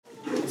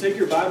take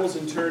your Bibles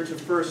and turn to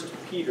 1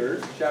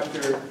 Peter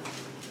chapter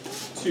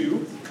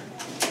 2.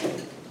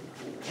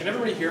 Can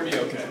everybody hear me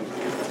okay?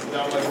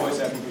 Without my voice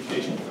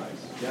amplification?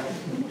 Nice. Yeah?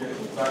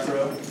 Good. Back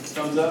row.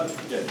 Thumbs up?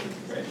 Good.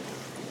 Great.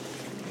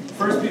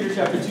 1 Peter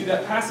chapter 2,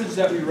 that passage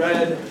that we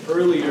read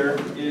earlier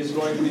is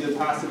going to be the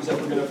passage that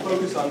we're going to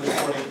focus on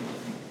this morning.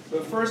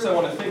 But first I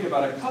want to think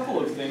about a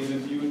couple of things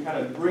with you and kind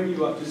of bring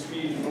you up to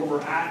speed where we're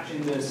at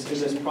in this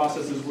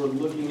process as we're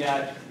looking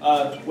at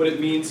what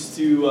it means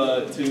to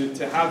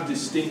have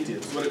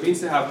distinctives, what it means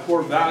to have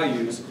core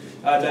values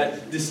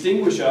that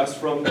distinguish us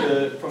from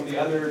the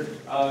other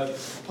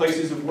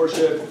places of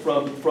worship,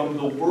 from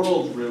the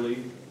world really.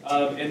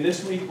 And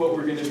this week what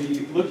we're going to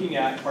be looking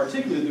at,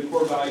 particularly the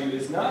core value,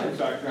 is not in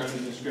fact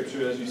grounded in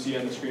Scripture as you see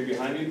on the screen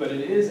behind me, but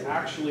it is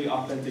actually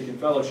authentic in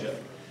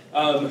fellowship.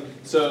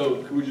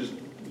 So could we just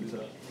use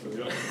that? There we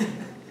go.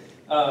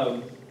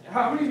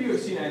 How many of you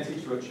have seen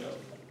Antiques Roadshow?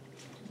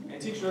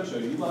 Antiques Roadshow.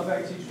 Do you love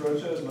Antiques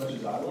Roadshow as much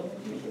as I love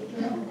Antiques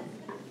Roadshow?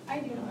 I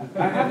do.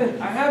 I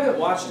haven't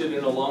watched it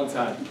in a long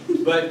time,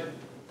 but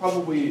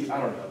probably, I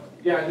don't know.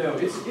 Yeah, no,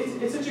 it's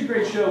such a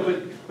great show,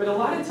 but a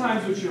lot of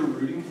times what you're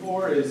rooting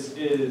for is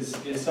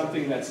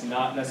something that's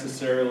not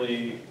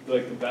necessarily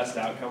like the best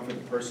outcome for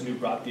the person who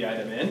brought the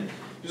item in.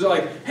 It's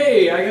like,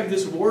 hey, I have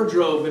this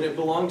wardrobe and it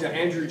belonged to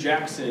Andrew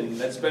Jackson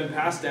that's been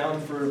passed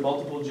down for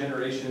multiple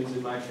generations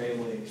in my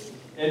family.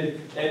 And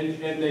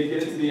they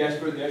get it to the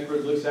expert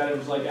looks at it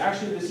and is like,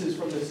 actually this is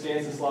from the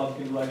Stanislav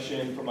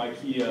collection from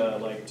IKEA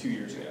like 2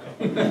 years ago.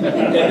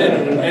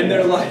 and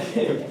they're like,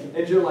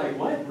 and you're like,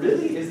 what,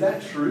 really? Is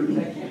that true?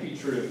 That can't be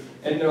true.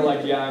 And they're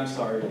like, yeah, I'm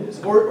sorry it is.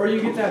 Or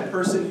you get that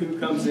person who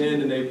comes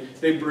in and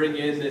they bring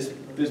in this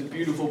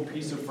beautiful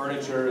piece of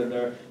furniture and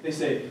they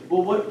say,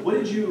 well, where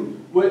did you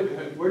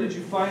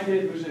find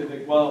it?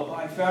 Like, well,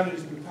 I found it,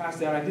 it's been passed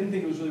down. I didn't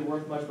think it was really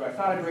worth much, but I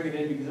thought I'd bring it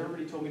in because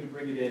everybody told me to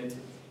bring it in.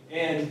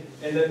 And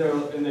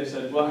then they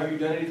said, well, have you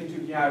done anything to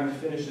it? Yeah, I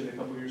refinished it a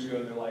couple years ago.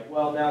 And they're like,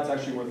 well, now it's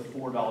actually worth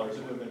 $4. It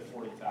would have been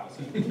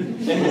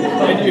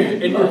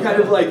 $40,000. and you're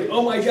kind of like,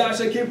 oh my gosh,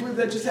 I can't believe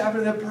that just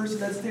happened to that person.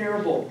 That's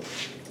terrible.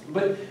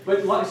 But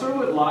sort of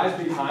what lies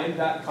behind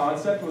that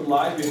concept, what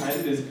lies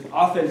behind it is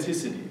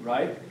authenticity,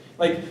 right?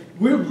 Like,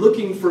 we're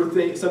looking for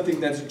something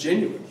that's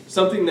genuine,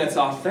 something that's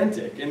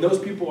authentic, and those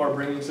people are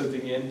bringing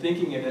something in,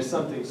 thinking it is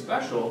something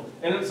special,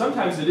 and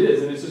sometimes it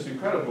is, and it's just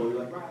incredible. You're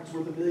like, wow, it's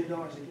worth $1 million,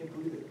 I can't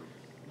believe it.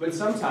 But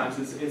sometimes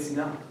it's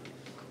not.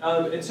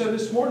 And so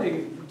this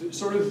morning,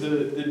 sort of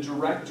the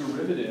direct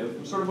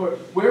derivative, sort of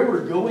where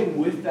we're going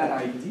with that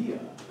idea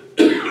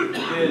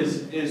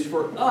is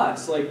for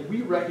us, like,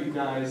 we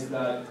recognize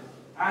that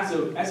as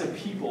a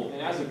people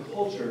and as a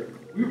culture,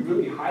 we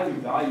really highly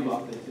value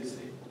authenticity.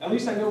 At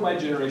least I know my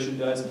generation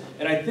does,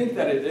 and I think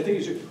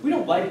it's true. We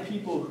don't like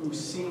people who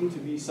seem to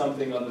be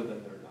something other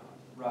than they're not,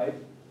 right?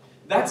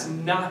 That's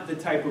not the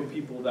type of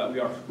people that we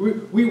are.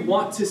 We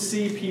want to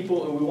see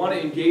people and we want to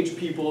engage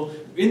people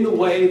in the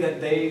way that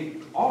they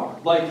are.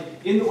 Like,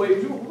 in the way,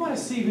 we want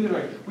to see who they're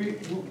like.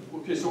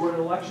 Okay, so we're in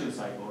an election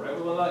cycle, right?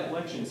 We're in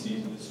election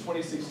season. It's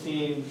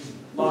 2016,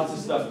 lots of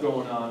stuff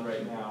going on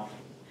right now.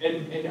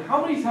 And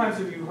how many times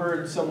have you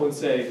heard someone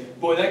say,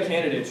 boy, that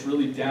candidate's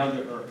really down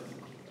to earth?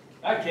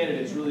 That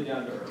candidate's really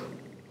down to earth.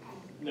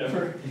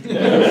 Never. Shoot,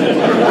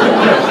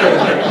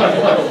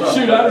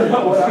 I don't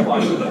know what I'm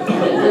watching.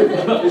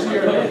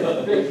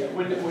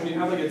 When you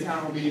have like a town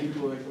hall meeting,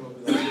 people like come up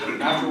with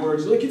that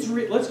afterwards. Like,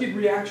 let's get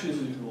reactions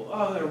from people.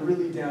 Oh, they're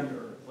really down to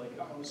earth. Like,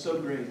 oh, it was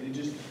so great.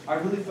 I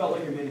really felt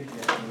like I made a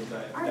connection with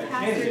that Our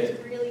candidate.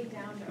 pastor's really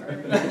down to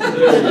earth.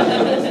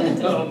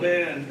 Oh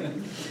man,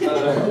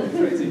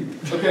 crazy.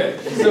 Okay,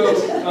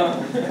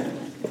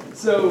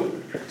 so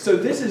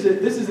this is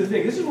the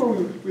thing. This is where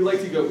we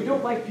like to go. We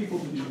don't like people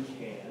to be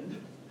canned.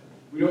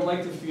 We don't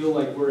like to feel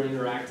like we're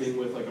interacting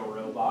with like a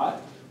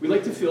robot. We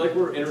like to feel like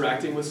we're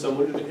interacting with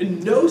someone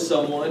and know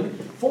someone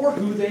for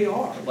who they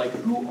are. Like,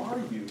 who are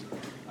you?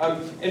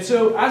 And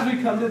so as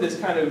we come to this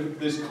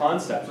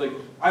concept, like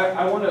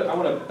I want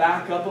to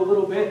back up a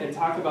little bit and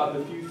talk about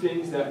the few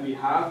things that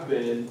we've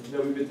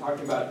been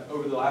talking about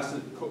over the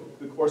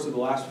course of the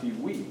last few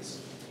weeks.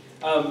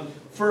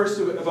 First,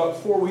 about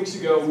 4 weeks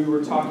ago, we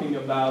were talking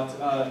about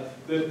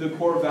the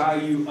core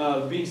value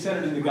of being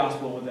centered in the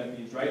gospel and what that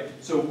means, right?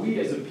 So we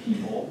as a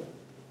people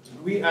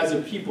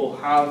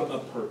have a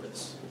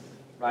purpose,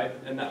 right?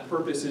 And that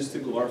purpose is to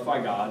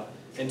glorify God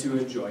and to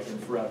enjoy Him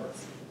forever.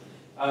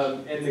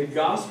 And the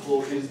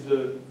gospel is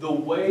the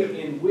way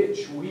in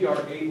which we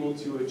are able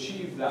to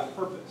achieve that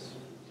purpose.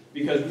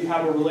 Because we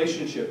have a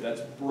relationship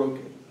that's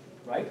broken,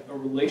 right? A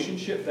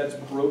relationship that's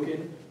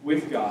broken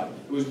with God.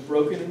 It was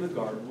broken in the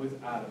garden with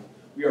Adam.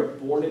 We are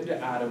born into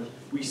Adam.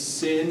 We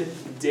sin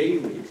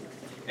daily.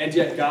 And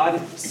yet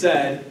God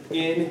said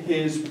in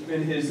his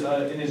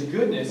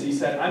goodness, He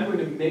said, I'm going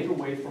to make a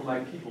way for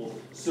my people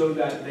so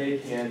that they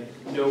can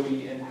know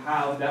me and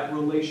have that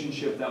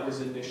relationship that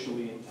was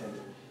initially intended.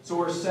 So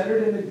we're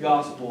centered in the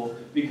gospel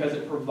because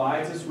it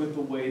provides us with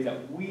the way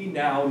that we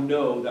now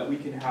know that we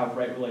can have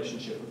right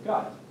relationship with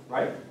God,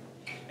 right?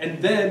 And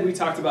then we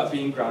talked about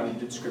being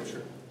grounded in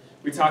Scripture.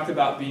 We talked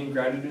about being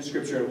grounded in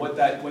Scripture and what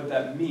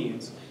that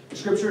means.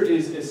 Scripture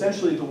is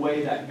essentially the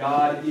way that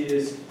God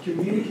is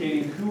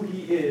communicating who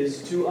He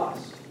is to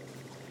us.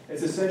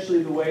 It's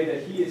essentially the way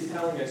that He is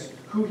telling us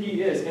who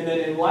He is, and then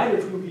in light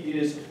of who He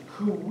is,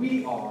 who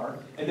we are,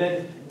 and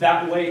then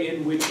that way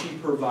in which He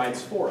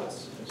provides for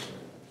us.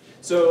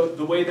 So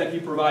the way that He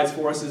provides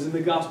for us is in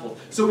the gospel.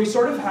 So we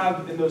sort of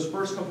have, in those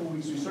first couple of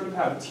weeks, we sort of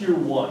have tier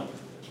 1.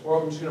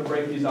 Or I'm just going to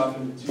break these off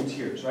into 2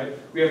 tiers, right?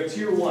 We have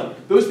tier 1.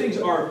 Those things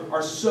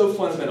are so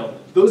fundamental.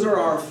 Those are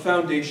our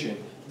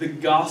foundation. The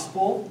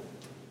gospel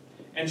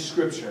and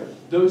Scripture.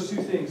 Those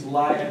 2 things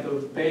lie at the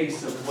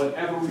base of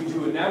whatever we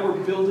do. And now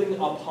we're building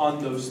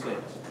upon those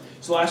things.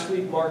 So last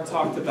week, Mark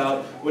talked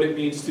about what it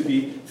means to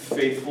be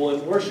faithful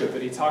in worship,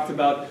 and he talked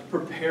about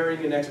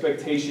preparing an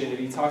expectation, and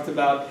he talked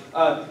about,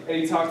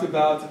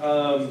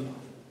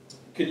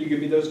 can you give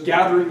me those?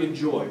 Gathering in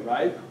joy,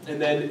 right?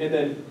 And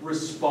then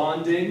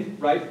responding,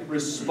 right?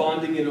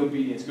 Responding in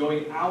obedience,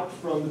 going out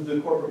from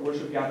the corporate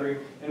worship gathering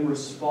and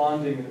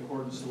responding in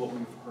accordance to what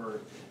we've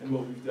heard and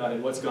what we've done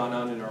and what's gone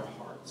on in our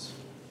hearts.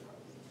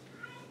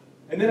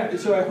 And then,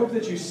 so I hope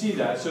that you see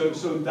that. So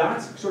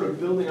that's sort of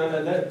building on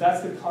that.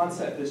 That's the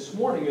concept this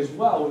morning as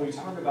well. When we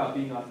talk about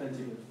being authentic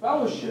in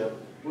fellowship,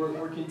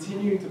 we're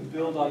continuing to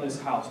build on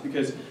this house.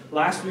 Because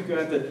last week we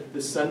had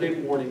the Sunday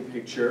morning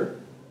picture,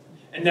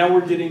 and now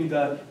we're getting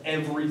the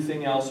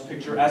everything else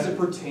picture as it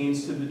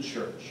pertains to the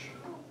church.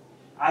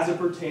 As it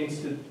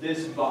pertains to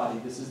this body,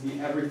 this is the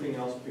everything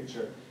else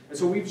picture. And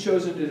so we've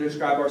chosen to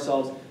describe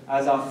ourselves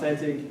as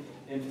authentic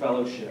in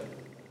fellowship.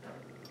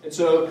 And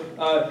so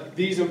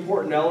these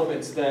important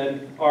elements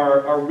then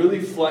are really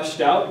fleshed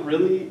out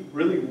really,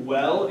 really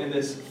well in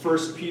this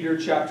 1 Peter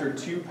chapter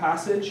 2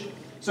 passage.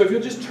 So if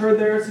you'll just turn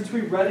there, since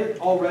we read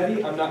it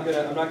already, I'm not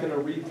gonna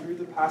read through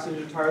the passage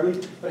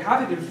entirely, but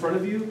have it in front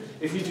of you.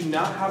 If you do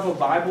not have a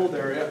Bible,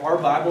 there are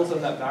Bibles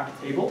on that back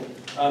table,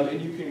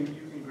 and you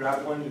can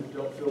grab one. If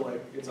you don't feel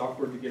like it's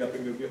awkward to get up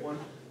and go get one,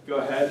 go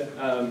ahead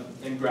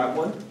and grab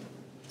one.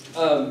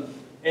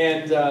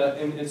 And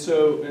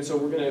so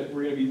we're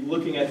gonna be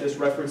looking at this,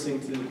 referencing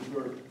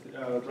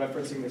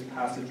this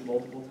passage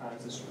multiple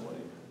times this morning.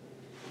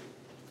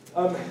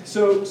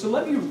 So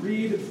let me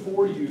read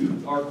for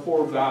you our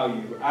core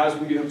value as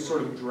we have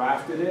sort of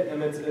drafted it,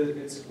 and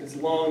it's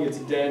long, it's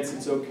dense,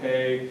 it's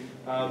okay.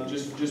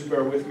 Just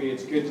bear with me.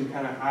 It's good to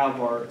kind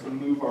of to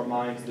move our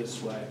minds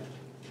this way.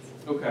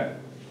 Okay,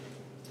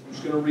 I'm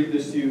just going to read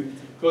this to you.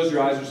 Close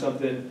your eyes or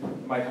something.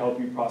 It might help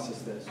you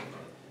process this.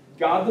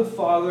 God the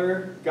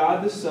Father,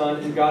 God the Son,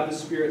 and God the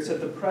Spirit set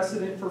the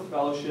precedent for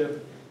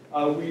fellowship,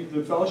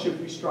 the fellowship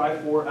we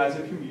strive for as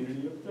a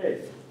community of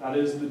faith. That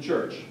is the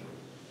church.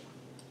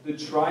 The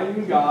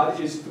triune God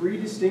is 3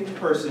 distinct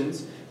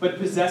persons, but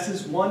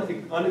possesses one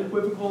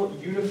unequivocal,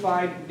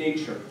 unified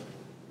nature.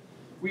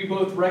 We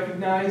both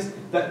recognize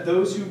that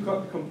those who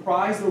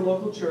comprise the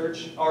local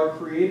church are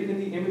created in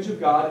the image of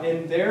God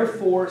and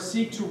therefore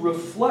seek to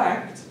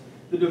reflect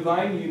the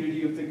divine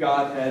unity of the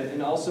Godhead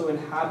and also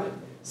inhabit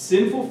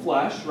sinful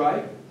flesh,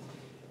 right?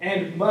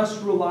 And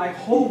must rely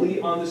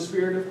wholly on the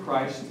Spirit of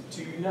Christ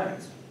to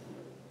unite.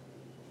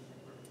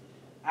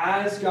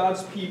 As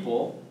God's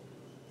people,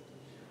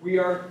 we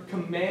are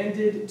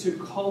commanded to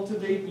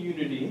cultivate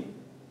unity,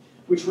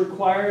 which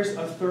requires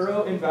a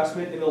thorough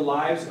investment in the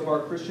lives of our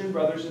Christian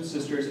brothers and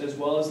sisters as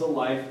well as the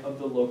life of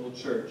the local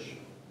church.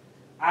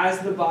 As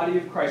the body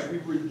of Christ, we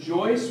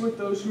rejoice with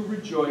those who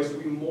rejoice,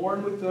 we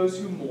mourn with those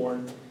who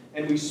mourn,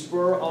 and we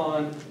spur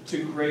on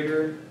to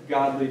greater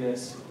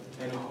godliness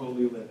and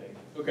holy living.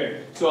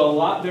 Okay, so a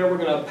lot there. We're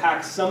going to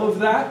pack some of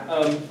that,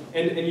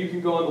 and you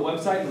can go on the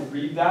website and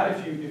read that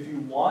if you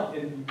want,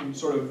 and you can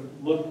sort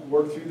of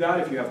work through that.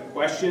 If you have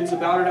questions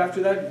about it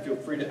after that, feel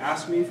free to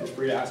ask me. Feel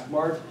free to ask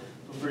Mark.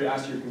 Feel free to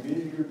ask your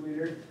community group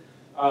leader.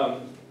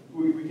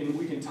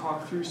 We can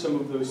talk through some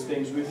of those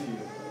things with you.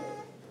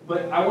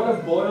 But I want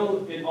to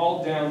boil it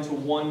all down to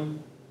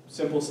one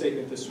simple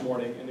statement this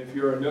morning. And if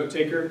you're a note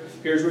taker,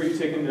 here's where you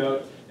take a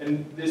note.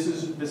 And this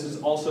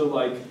is also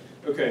like,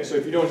 okay, so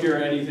if you don't hear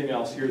anything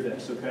else, hear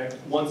this, okay?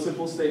 One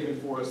simple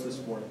statement for us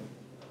this morning.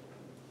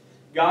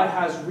 God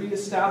has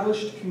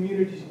reestablished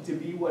community to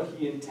be what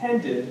He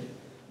intended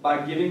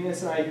by giving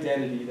us an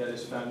identity that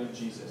is found in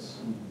Jesus.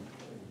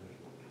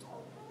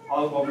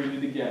 I'll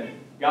read it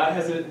again. God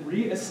has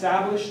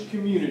reestablished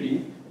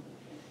community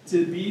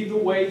to be the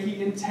way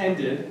He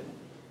intended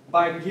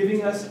by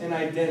giving us an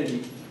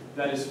identity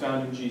that is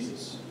found in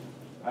Jesus.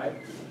 Right?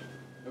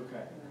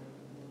 Okay.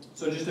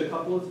 So just a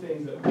couple of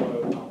things that we want to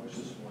accomplish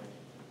this morning.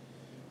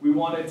 We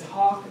want to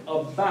talk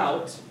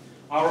about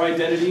our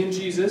identity in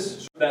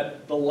Jesus,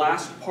 that the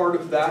last part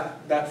of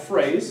that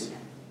phrase.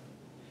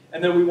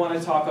 And then we want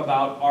to talk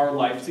about our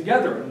life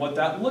together and what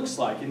that looks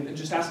like. And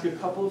just ask a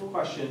couple of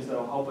questions that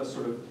will help us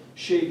sort of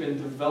shape and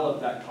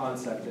develop that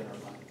concept in our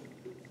life.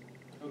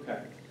 Okay.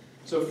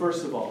 So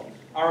first of all,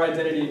 our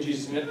identity in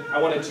Jesus. And I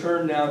want to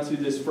turn now to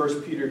this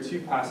 1 Peter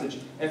 2 passage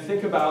and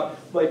think about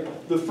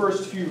like the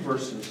first few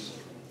verses.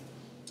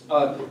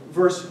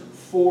 Verse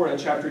 4 and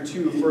chapter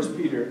 2 of 1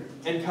 Peter,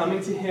 and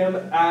coming to him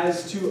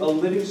as to a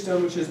living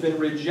stone which has been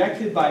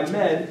rejected by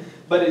men,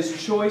 but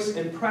is choice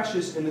and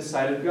precious in the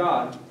sight of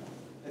God.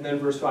 And then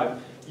verse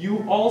 5,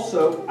 you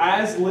also,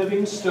 as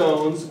living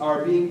stones,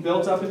 are being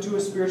built up into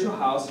a spiritual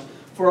house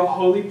for a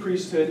holy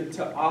priesthood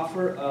to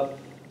offer up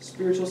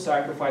spiritual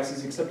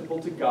sacrifices acceptable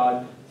to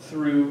God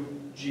through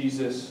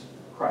Jesus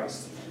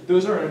Christ.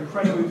 Those are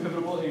incredibly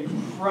pivotal and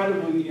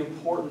incredibly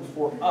important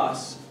for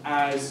us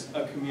as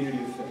a community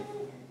of faith.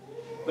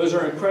 Those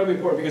are incredibly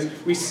important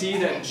because we see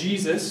that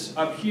Jesus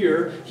up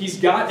here, he's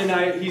got an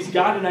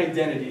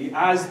identity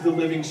as the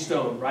living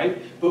stone,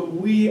 right? But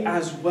we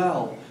as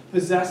well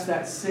possess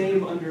that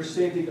same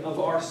understanding of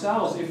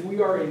ourselves. If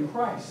we are in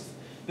Christ,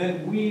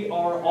 then we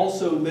are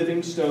also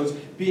living stones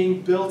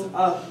being built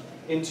up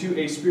into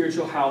a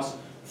spiritual house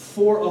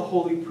for a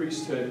holy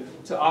priesthood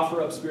to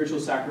offer up spiritual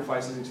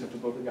sacrifices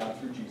acceptable to God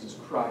through Jesus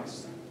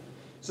Christ.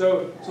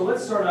 So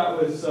let's start out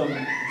with some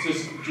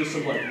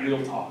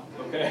real talk,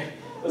 okay?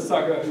 Let's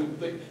talk about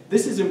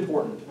this is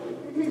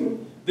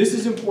important. This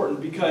is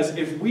important because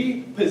if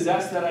we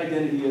possess that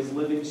identity as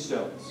living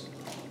stones,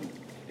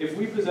 if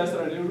we possess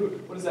that identity,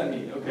 what does that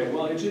mean? Okay,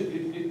 well,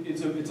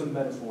 it's a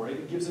metaphor.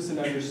 It gives us an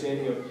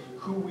understanding of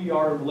who we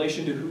are in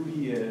relation to who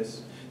he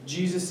is.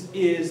 Jesus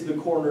is the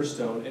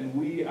cornerstone, and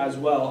we as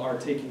well are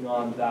taking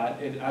on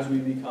that as we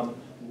become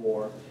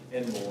more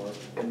and more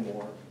and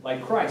more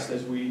like Christ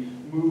as we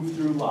move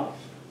through life,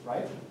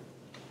 right?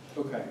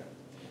 Okay.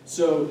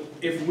 So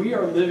if we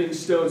are living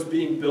stones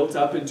being built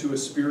up into a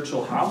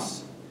spiritual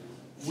house,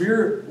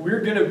 we're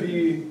going to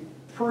be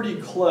pretty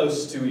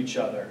close to each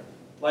other.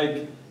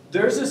 Like,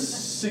 there's a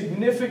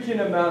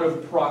significant amount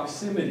of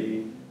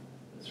proximity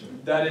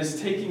that is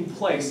taking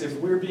place if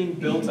we're being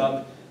built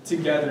up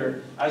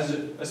together as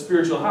a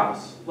spiritual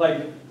house.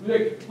 Like,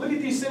 look at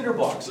these cinder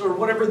blocks, or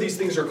whatever these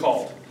things are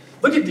called.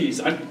 Look at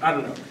these. I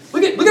don't know.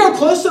 Look at how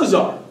close those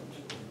are.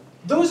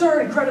 Those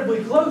are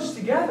incredibly close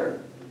together.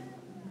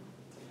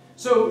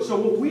 So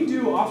what we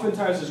do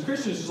oftentimes as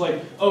Christians is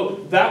like,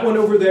 oh, that one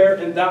over there,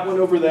 and that one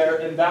over there,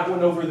 and that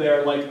one over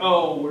there, like,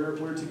 oh,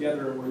 we're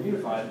together and we're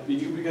unified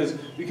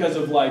because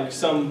of like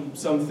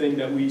something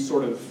that we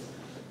sort of.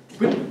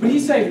 But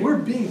he's saying we're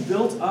being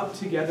built up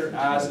together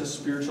as a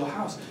spiritual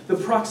house. The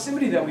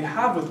proximity that we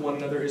have with one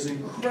another is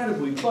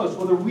incredibly close,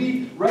 whether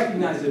we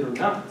recognize it or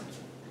not.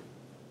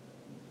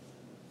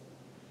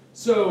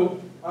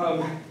 So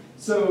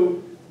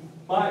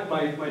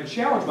my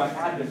challenge, my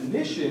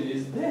admonition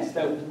is this,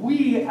 that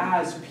we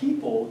as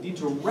people need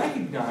to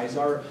recognize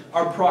our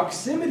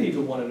proximity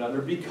to one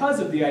another because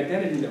of the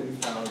identity that we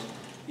found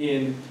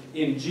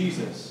in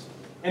Jesus.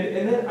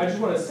 And then I just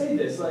want to say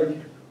this, like,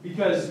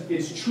 because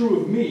it's true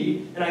of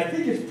me, and I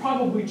think it's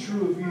probably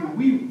true of you,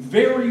 we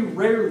very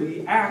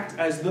rarely act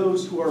as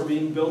those who are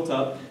being built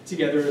up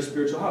together in a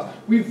spiritual house.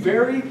 We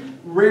very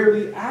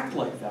rarely act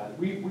like that.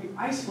 We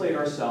isolate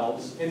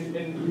ourselves,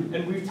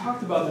 and we've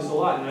talked about this a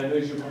lot, and I know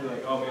you're probably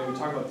like, oh man, we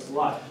talk about this a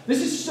lot.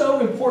 This is so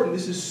important.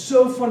 This is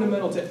so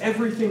fundamental to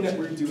everything that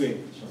we're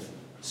doing.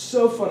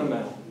 So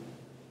fundamental.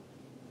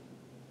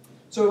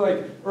 So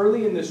like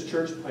early in this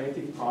church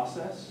planting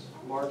process,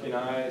 Mark and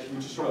I, we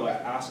just sort of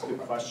like ask the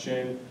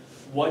question,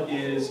 what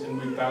is,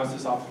 and we bounce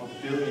this off of a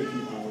billion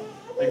people,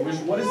 like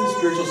what is the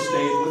spiritual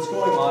state, what's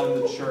going on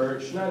in the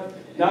church,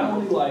 not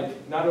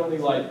only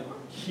like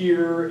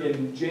here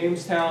in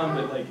Jamestown,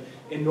 but like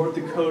in North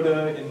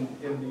Dakota, in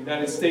the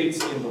United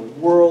States, in the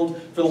world,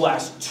 for the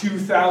last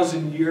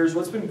 2,000 years,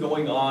 what's been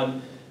going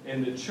on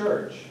in the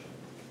church.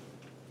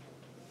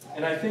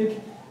 And I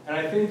think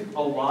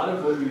a lot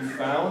of what we've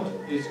found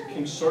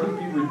can sort of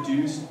be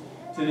reduced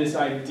to this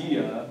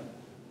idea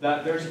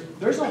that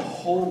there's a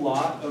whole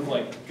lot of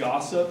like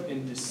gossip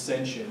and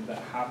dissension that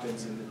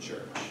happens in the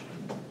church.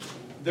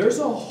 There's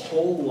a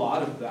whole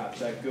lot of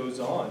that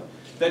goes on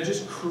that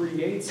just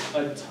creates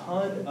a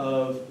ton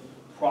of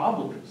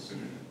problems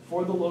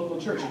for the local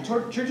church.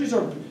 And churches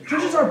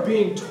are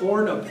being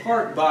torn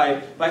apart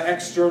by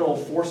external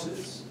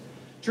forces.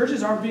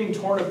 Churches aren't being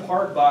torn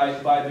apart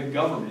by the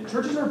government.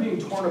 Churches are being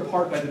torn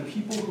apart by the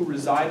people who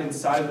reside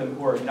inside of them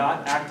who are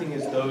not acting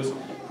as those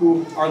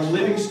who are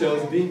living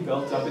stones being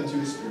built up into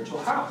a spiritual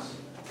house.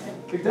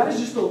 Like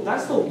that's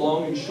the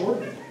long and short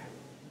of it.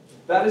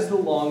 That is the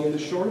long and the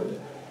short of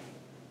it.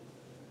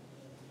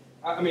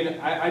 I mean,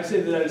 I'd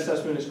say that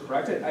assessment is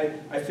correct.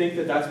 I think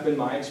that's been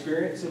my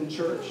experience in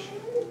church.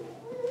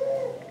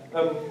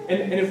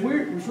 And if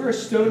we're a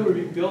stone, we're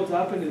being built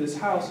up into this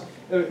house,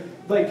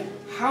 like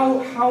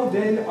how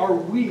then are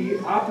we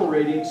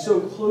operating so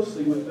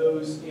closely with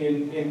those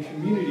in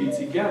community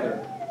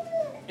together?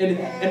 And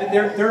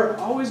there are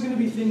always going to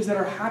be things that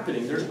are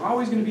happening. There's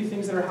always going to be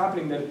things that are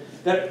happening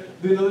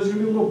that there's going to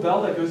be a little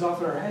bell that goes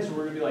off in our heads where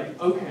we're going to be like,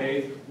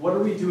 okay, what are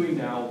we doing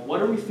now?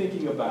 What are we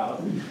thinking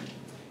about?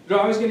 You're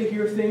always going to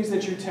hear things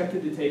that you're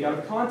tempted to take out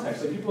of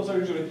context. Like people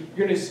are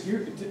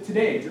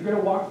today, you're going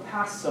to walk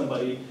past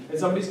somebody and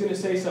somebody's going to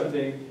say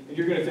something and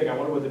you're going to think, I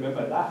wonder what they meant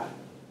by that.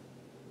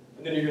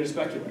 And then you're going to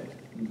speculate.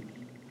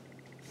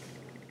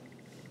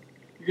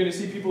 You're going to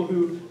see people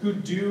who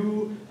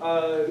do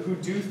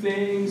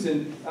things,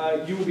 and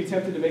you will be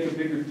tempted to make a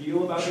bigger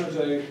deal about them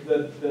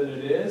than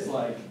it is.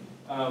 Like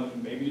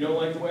maybe you don't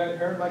like the way I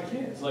parent my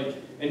kids,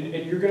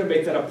 and you're going to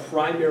make that a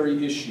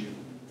primary issue,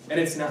 and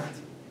it's not.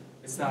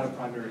 It's not a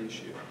primary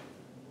issue.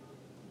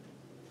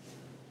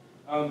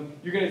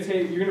 You're going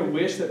to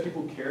wish that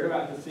people cared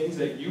about the things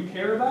that you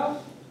care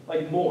about,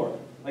 like more.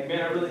 Like,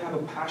 man, I really have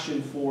a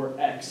passion for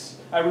X.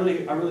 I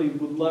really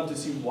would love to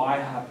see Y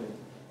happen.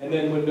 And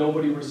then when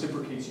nobody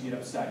reciprocates, you get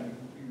upset. You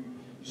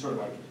sort of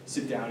like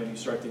sit down and you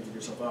start thinking to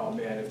yourself, oh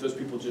man, if those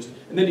people just...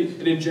 And then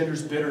it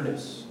engenders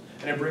bitterness.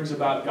 And it brings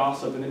about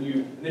gossip. And then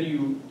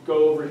you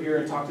go over here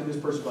and talk to this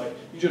person like,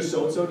 you just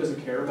so-and-so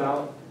doesn't care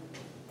about,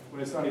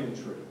 when it's not even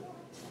true.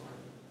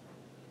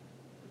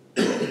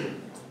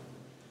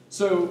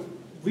 So,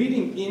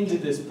 leading into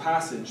this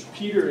passage,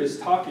 Peter is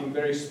talking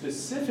very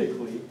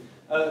specifically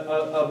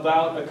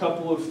about a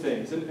couple of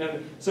things.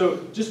 And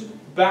so just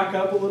back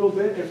up a little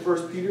bit in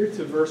 1 Peter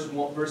to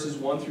verses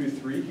 1 through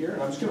 3 here.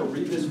 And I'm just going to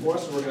read this for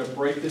us, and we're going to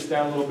break this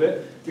down a little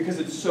bit, because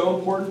it's so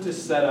important to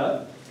set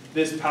up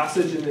this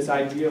passage and this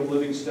idea of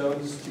living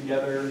stones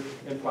together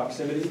in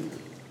proximity.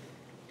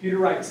 Peter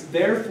writes,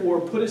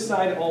 "Therefore put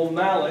aside all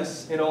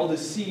malice and all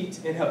deceit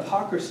and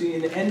hypocrisy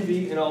and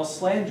envy and all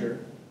slander."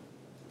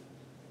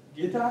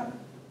 Get that?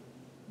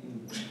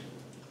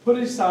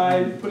 Putting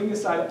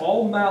aside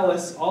all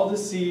malice, all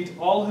deceit,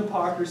 all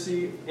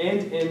hypocrisy,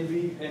 and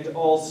envy, and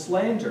all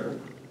slander.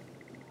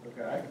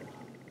 Okay?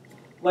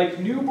 Like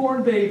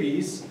newborn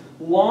babies,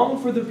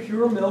 long for the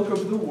pure milk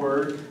of the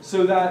word,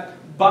 so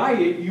that by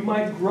it you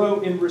might grow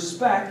in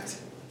respect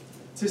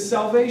to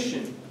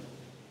salvation,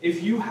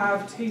 if you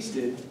have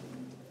tasted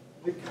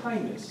the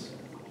kindness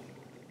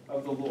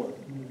of the Lord.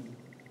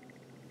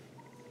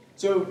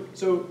 So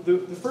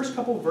the first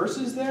couple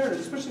verses there,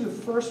 especially the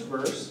first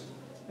verse,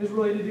 is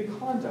related to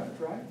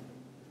conduct, right?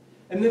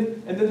 And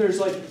then there's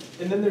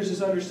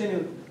this understanding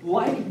of,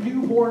 like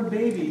newborn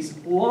babies,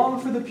 long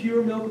for the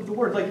pure milk of the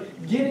word.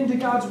 Like, get into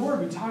God's word.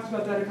 We talked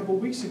about that a couple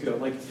weeks ago.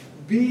 Like,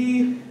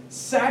 be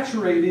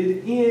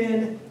saturated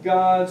in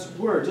God's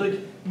word. Like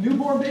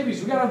newborn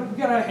babies, we got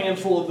a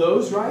handful of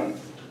those, right?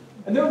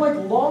 And they're like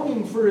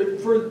longing for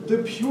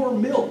the pure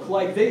milk.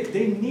 Like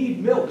they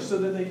need milk so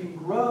that they can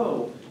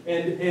grow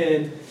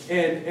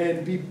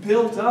and be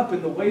built up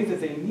in the way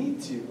that they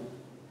need to,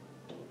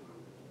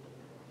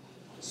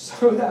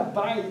 so that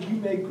by it you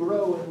may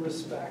grow in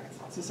respect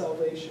to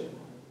salvation.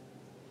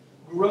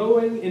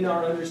 Growing in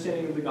our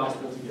understanding of the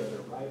gospel together,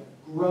 right?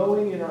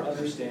 Growing in our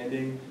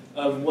understanding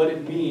of what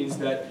it means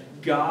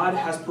that God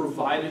has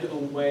provided a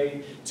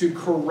way to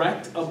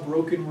correct a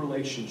broken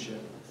relationship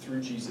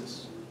through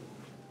Jesus.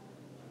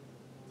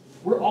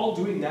 We're all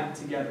doing that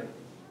together.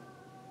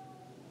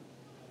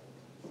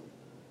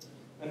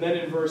 And then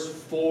in verse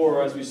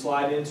 4, as we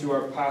slide into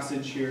our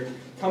passage here,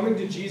 coming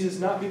to Jesus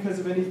not because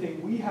of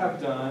anything we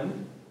have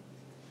done,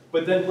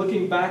 but then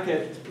looking back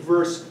at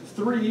verse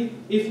 3,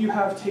 if you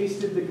have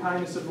tasted the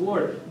kindness of the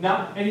Lord.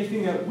 Not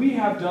anything that we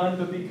have done,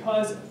 but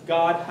because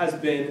God has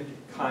been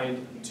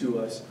kind to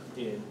us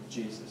in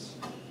Jesus.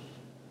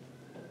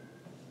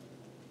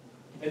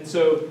 And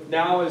so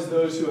now, as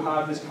those who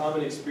have this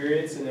common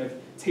experience and have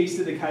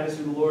tasted the kindness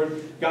of the Lord,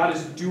 God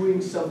is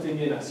doing something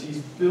in us. He's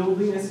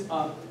building us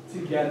up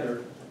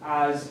together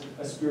as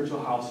a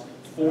spiritual house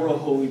for a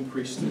holy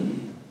priesthood.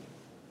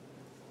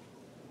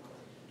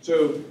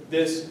 So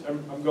this,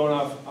 I'm going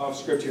off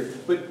script here,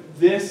 but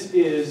this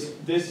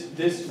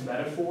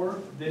metaphor,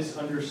 this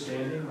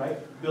understanding,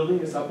 right?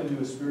 Building us up into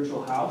a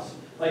spiritual house.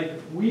 Like,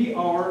 we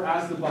are,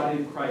 as the body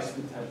of Christ,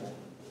 the temple,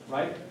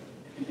 right?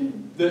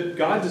 That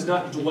God does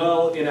not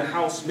dwell in a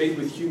house made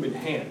with human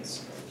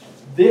hands.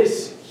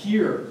 This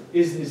here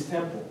is his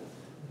temple.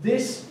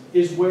 This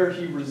is where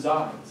he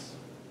resides.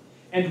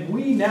 And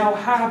we now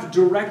have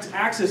direct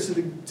access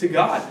to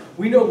God.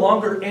 We no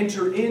longer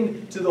enter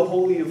into the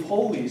Holy of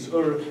Holies,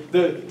 or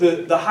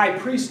the high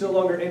priest no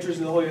longer enters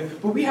into the Holy of Holies,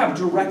 but we have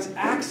direct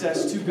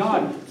access to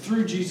God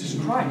through Jesus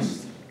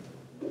Christ.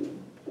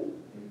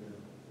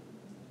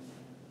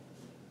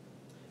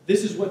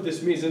 This is what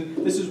this means, and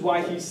this is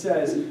why he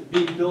says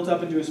being built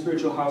up into a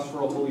spiritual house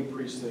for a holy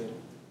priesthood.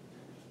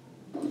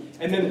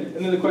 And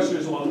then the question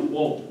is,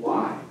 well,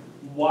 why?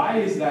 Why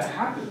is that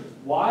happening?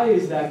 Why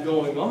is that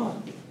going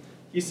on?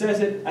 He says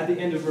it at the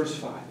end of verse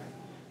 5.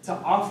 To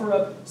offer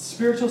up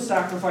spiritual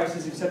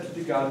sacrifices accepted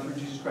to God through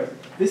Jesus Christ.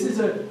 This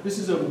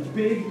is a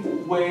big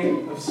way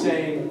of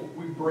saying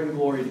we bring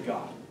glory to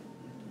God.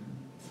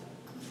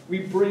 We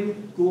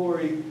bring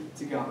glory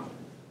to God.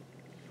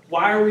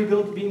 Why are we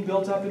being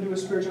built up into a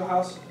spiritual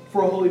house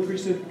for a holy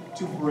priesthood?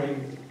 To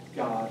bring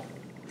God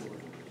glory.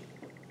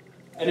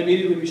 And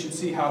immediately we should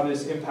see how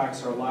this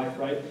impacts our life,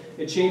 right?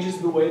 It changes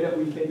the way that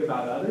we think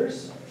about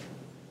others,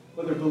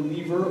 whether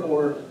believer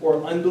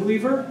or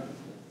unbeliever.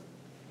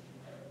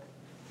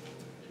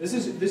 This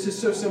is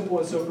so simple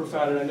and so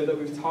profound, and I know that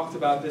we've talked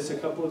about this a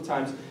couple of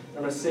times, and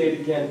I'm going to say it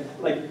again.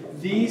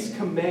 Like, these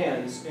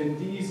commands and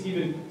these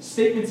even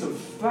statements of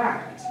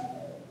fact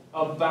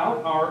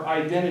about our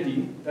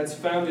identity that's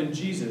found in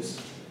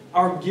Jesus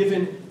are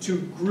given to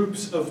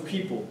groups of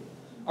people,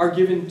 are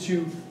given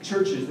to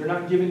churches. They're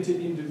not given to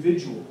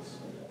individuals.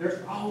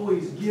 They're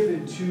always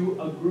given to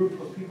a group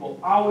of people,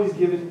 always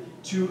given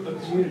to a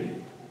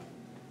community.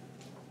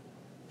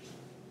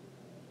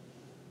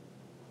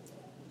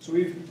 So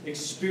we've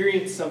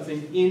experienced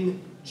something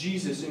in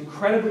Jesus,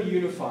 incredibly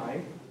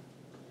unifying.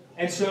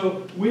 And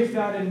so with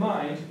that in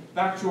mind,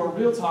 back to our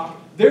real talk,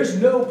 there's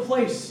no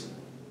place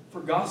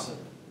for gossip.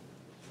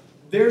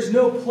 There's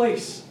no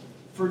place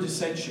for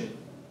dissension.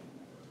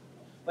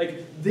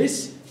 Like,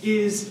 this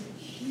is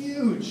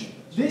huge.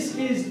 This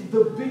is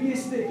the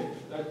biggest thing.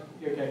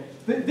 Okay.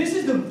 This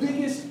is the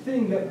biggest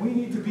thing that we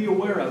need to be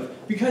aware of,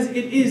 because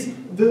it is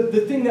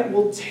the thing that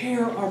will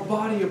tear our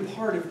body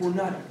apart if we're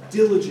not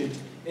diligent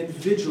and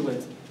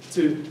vigilant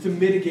to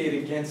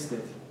mitigate against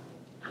it.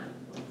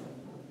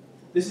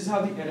 This is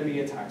how the enemy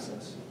attacks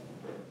us.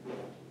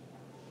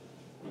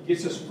 He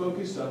gets us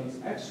focused on these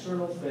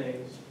external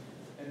things,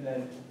 and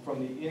then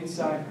from the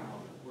inside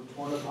out, we're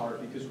torn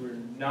apart because we're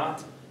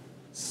not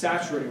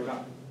saturating, we're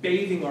not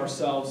bathing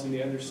ourselves in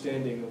the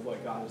understanding of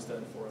what God has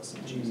done for us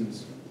in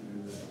Jesus.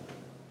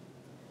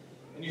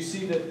 And you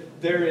see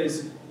that there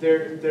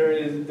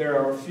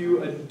are a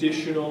few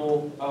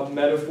additional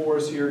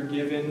metaphors here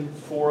given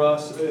for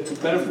us,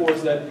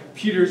 metaphors that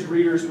Peter's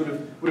readers would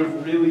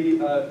have really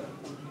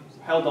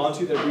held on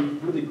to, that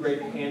would be really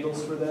great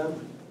handles for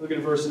them. Look at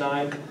verse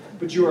 9.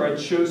 But you are a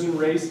chosen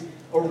race,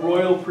 a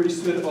royal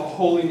priesthood, a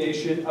holy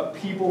nation, a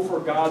people for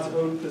God's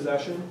own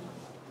possession.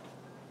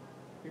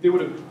 They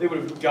would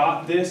have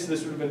got this.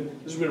 This would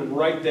have been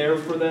right there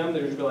for them.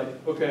 They would be like,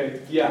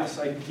 okay, yes,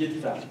 I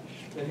get that.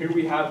 And here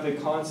we have the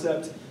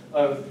concept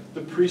of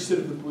the priesthood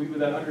of the believer,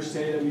 that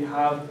understanding that we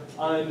have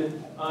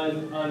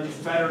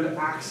unfettered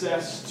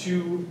access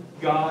to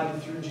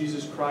God through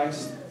Jesus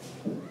Christ.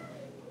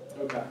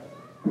 Okay.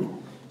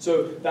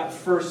 So that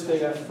first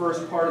thing, that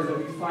first part is that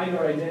we find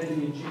our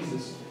identity in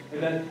Jesus.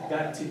 And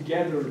that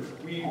together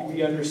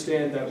we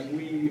understand that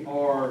we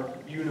are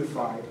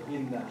unified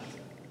in that.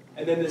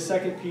 And then the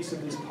second piece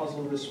of this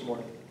puzzle this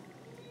morning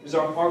is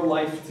our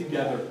life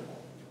together.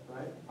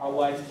 Right? Our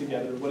life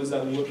together. What does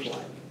that look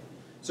like?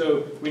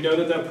 So we know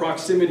that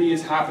proximity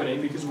is happening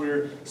because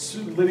we're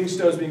living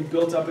stones being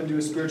built up into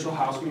a spiritual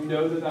house. We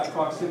know that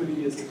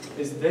proximity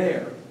is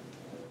there.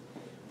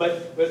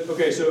 But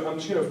okay, so I'm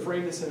just going to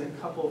frame this in a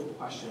couple of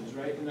questions,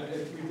 right? And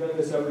we've done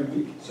this every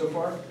week so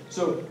far.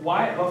 So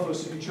why at Buffalo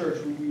City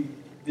Church would we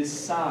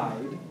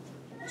decide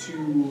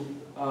to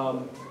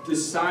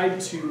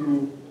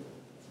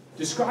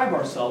describe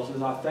ourselves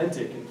as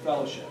authentic in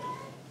fellowship?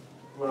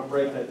 I want to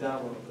break that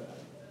down a little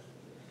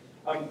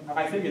bit.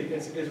 I think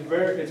it's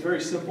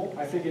very simple.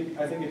 I think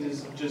it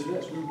is just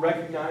this. We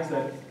recognize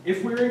that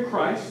if we are in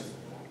Christ,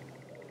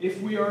 we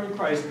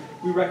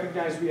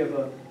recognize we have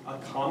a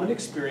common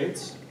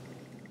experience,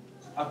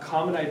 a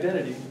common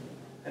identity,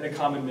 and a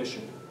common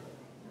mission.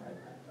 Right?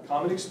 A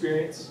common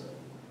experience,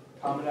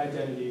 common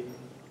identity,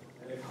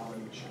 and a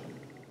common mission.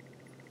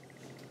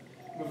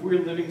 If we're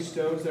living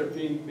stones that are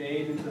being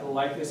made into the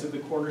likeness of the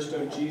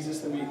cornerstone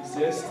Jesus, then we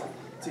exist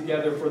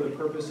together for the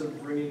purpose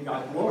of bringing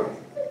God glory.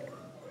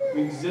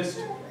 We exist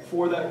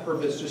for that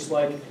purpose, just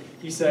like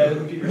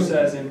Peter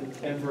says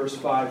in verse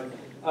 5,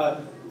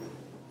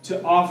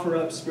 to offer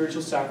up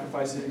spiritual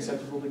sacrifices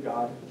acceptable to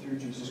God through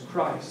Jesus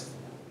Christ.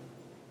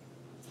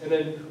 And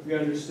then we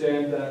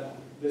understand that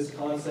this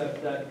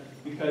concept that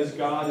because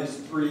God is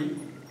three,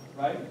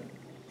 right?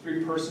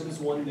 Three persons,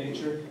 one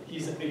nature.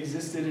 He's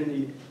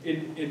existed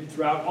in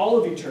throughout all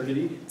of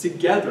eternity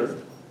together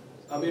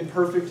in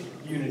perfect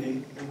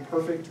unity, in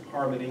perfect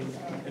harmony,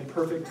 in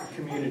perfect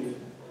community.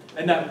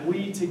 And that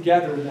we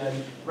together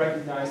then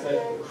recognize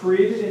that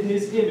created in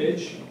His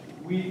image,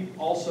 we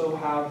also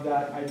have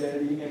that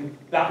identity. And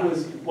that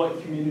was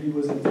what community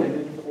was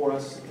intended for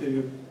us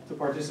to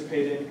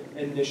participate in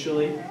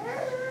initially.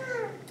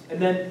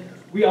 And then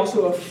we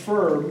also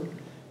affirm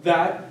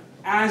that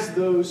as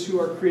those who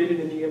are created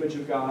in the image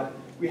of God,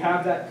 we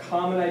have that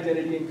common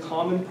identity and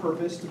common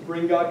purpose to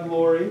bring God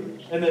glory.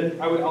 And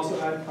then I would also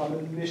add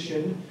common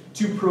mission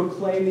to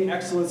proclaim the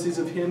excellencies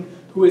of Him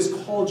who has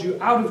called you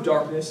out of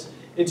darkness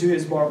into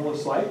His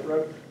marvelous light.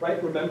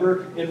 Right?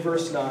 Remember in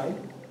verse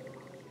 9,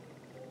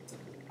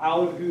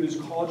 who has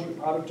called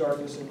you out of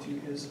darkness into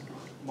His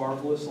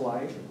marvelous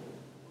light.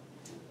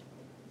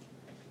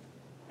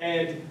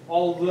 And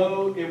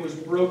although it was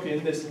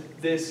broken,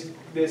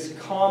 this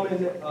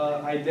common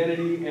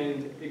identity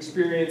and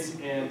experience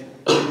and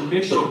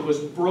mission was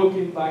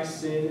broken by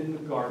sin in the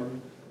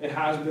garden, it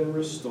has been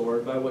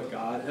restored by what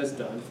God has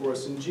done for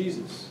us in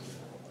Jesus.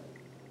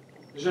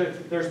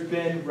 There's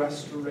been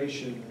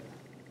restoration.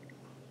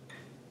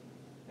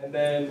 And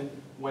then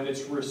when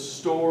it's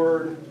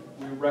restored,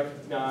 we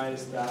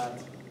recognize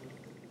that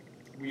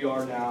we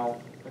are now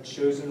a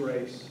chosen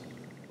race,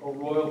 a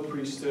royal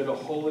priesthood, a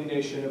holy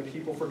nation, a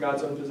people for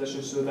God's own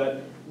possession, so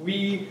that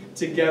we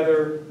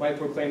together might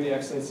proclaim the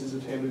excellencies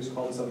of Him who's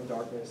called us out of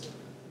darkness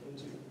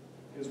into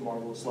His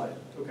marvelous light.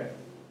 Okay.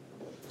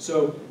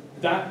 So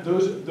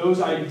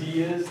those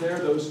ideas there,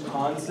 those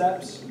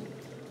concepts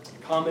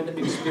common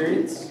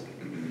experience,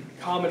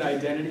 common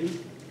identity,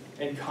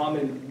 and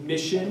common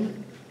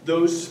mission.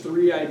 Those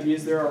three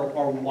ideas there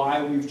are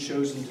why we've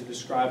chosen to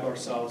describe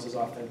ourselves as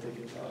Authentic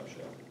in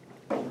Fellowship.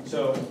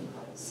 So,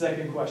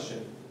 second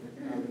question,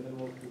 and then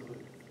we'll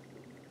conclude.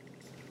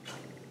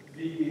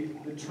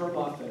 The term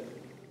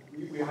authentic,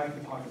 we have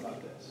to talk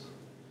about this.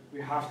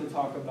 We have to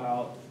talk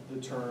about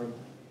the term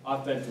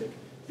authentic,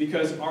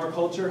 because our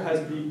culture has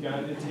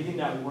begun taking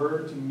that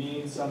word to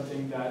mean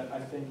something that I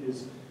think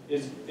is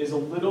a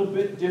little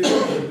bit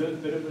different, a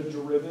bit of a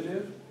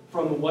derivative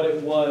from what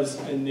it was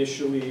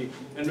initially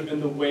and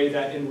the way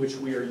that in which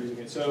we are using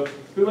it. So,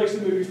 who likes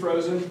the movie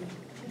Frozen?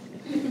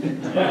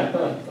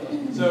 Yeah.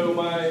 So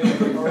our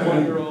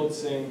 1-year-old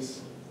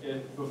sings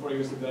it before he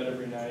goes to bed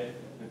every night.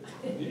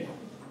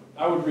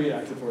 I would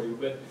reenact it for you,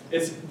 but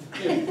it's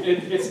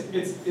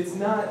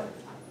not.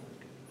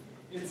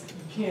 You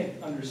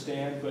can't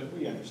understand, but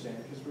we understand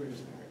because we're his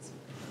parents.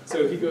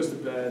 So he goes to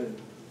bed and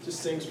just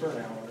sings for an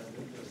hour.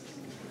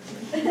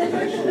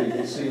 Actually,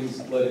 he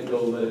sings, let it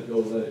go, let it go,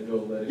 let it go,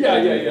 let it go. Yeah.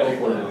 Yeah.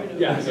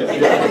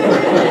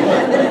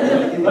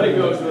 Let it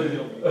go is really the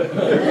only.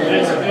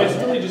 It's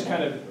really just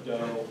kind of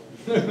dull.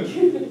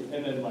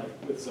 And then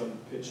with some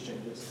pitch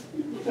changes.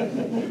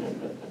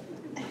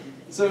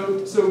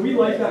 So we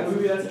like that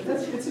movie.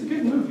 It's a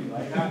good movie.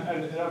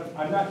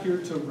 I'm not here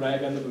to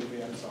rag on the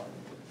movie. I'm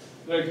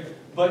sorry.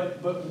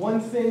 But one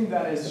thing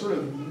that has sort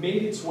of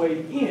made its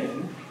way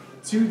in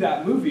to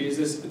that movie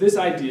is this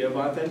idea of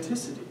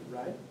authenticity,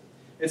 right?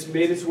 It's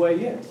made its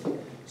way in.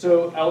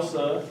 So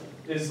Elsa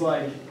is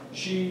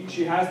she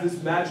has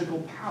this magical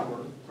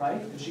power,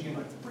 right? And she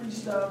can free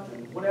stuff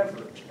and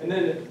whatever. And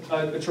then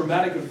a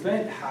traumatic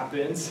event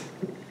happens.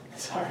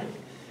 Sorry.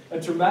 A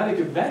traumatic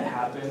event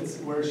happens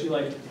where she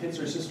hits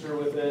her sister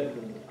with it.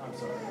 I'm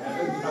sorry,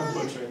 I'm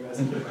butchering this.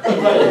 and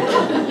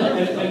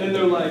then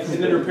they're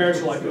and then her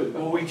parents are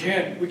well, we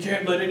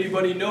can't let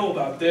anybody know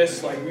about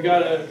this. We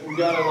gotta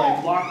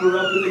lock her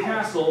up in the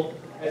castle.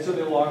 And so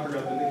they lock her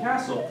up in the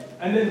castle.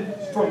 And then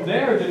from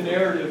there, the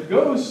narrative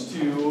goes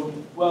to,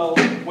 well,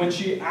 when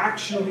she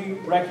actually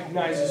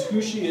recognizes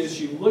who she is,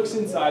 she looks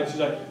inside, she's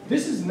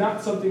this is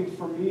not something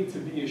for me to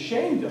be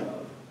ashamed of.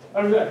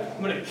 I'm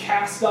going to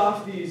cast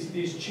off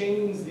these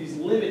chains, these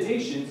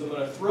limitations. I'm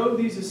going to throw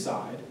these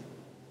aside.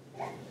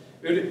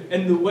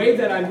 And the way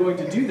that I'm going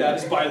to do that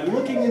is by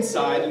looking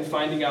inside and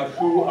finding out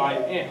who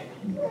I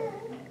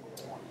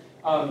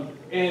am.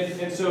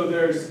 And so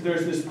there's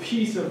this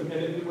piece of,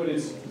 and what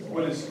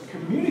is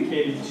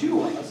communicated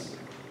to us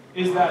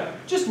is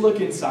that just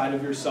look inside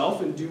of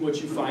yourself and do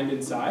what you find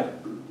inside.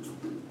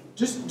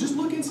 Just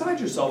look inside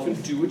yourself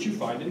and do what you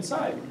find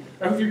inside.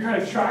 I hope you're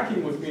kind of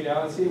tracking with me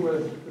now and seeing where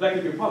that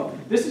could be a problem.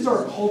 This is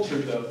our culture,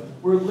 though.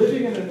 We're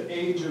living in an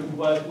age of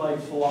what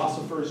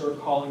philosophers are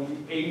calling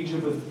the age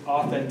of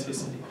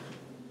authenticity.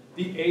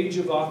 The age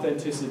of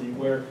authenticity,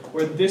 where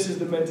this is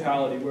the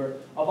mentality, where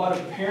a lot of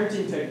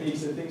parenting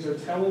techniques and things are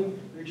telling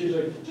your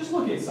kids, just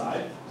look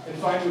inside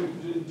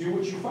and do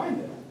what you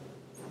find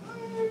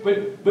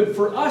there. But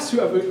for us who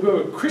have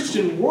a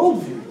Christian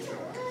worldview,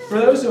 for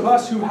those of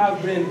us who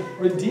have been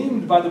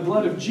redeemed by the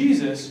blood of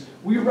Jesus,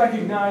 we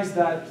recognize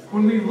that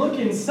when we look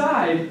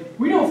inside,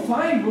 we don't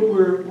find what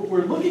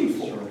we're looking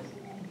for.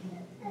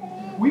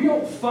 We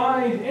don't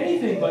find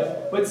anything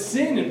but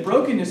sin and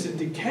brokenness and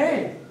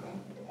decay.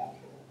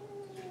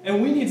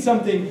 And we need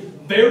something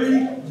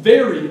very,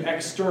 very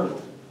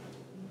external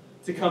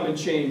to come and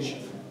change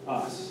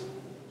us.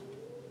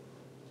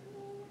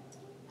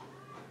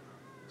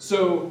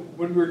 So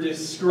when we're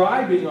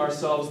describing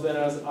ourselves then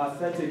as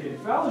authentic in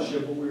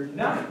fellowship, what we're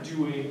not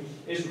doing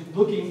is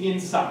looking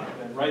inside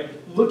then, right?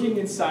 Looking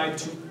inside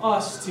to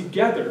us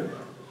together.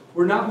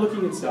 We're not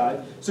looking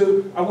inside.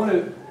 So I want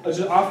to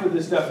just offer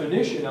this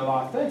definition of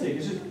authentic.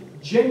 It's just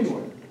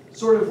genuine.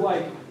 Sort of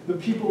like the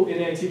people in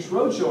Antiques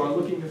Roadshow are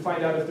looking to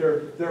find out if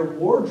their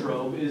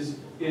wardrobe is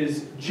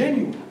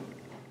genuine.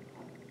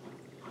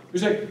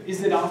 It's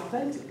is it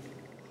authentic?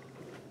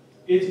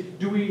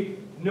 Do we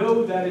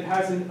know that it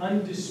has an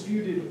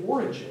undisputed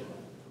origin?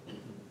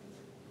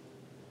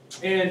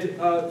 And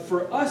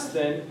for us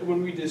then,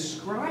 when we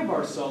describe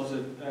ourselves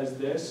as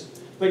this,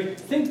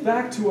 think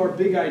back to our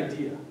big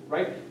idea,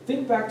 right?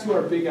 Think back to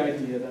our big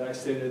idea that I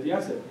stated at the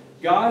outset.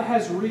 God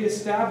has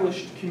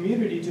reestablished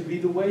community to be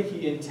the way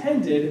He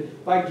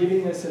intended by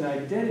giving us an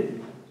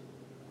identity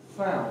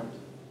found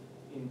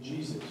in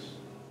Jesus.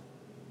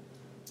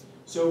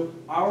 So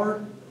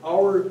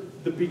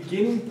the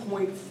beginning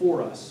point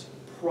for us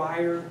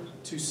prior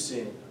to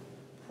sin,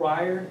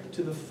 prior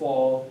to the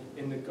fall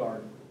in the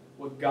garden,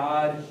 what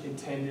God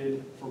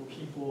intended for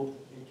people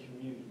in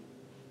community.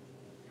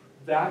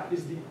 That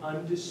is the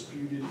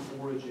undisputed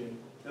origin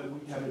that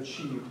we have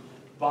achieved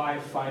by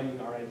finding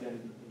our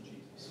identity in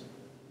Jesus.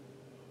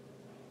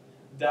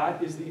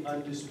 That is the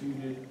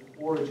undisputed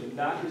origin.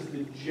 That is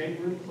the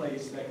genuine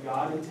place that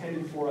God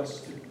intended for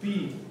us to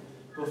be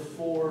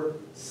before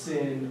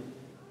sin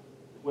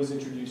was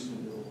introduced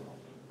into the world.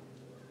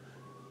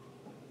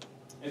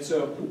 And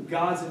so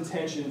God's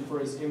intention for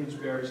His image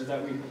bearers is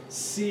that we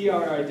see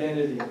our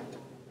identity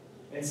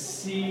and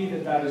see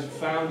that that is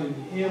found in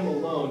Him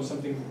alone,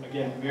 something,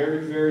 again,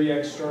 very, very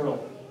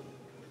external.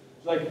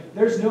 Like,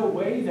 there's no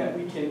way that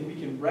we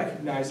can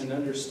recognize and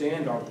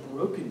understand our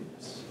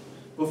brokenness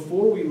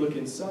before we look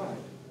inside.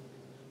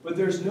 But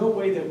there's no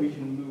way that we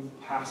can move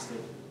past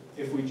it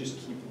if we just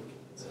keep looking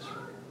inside.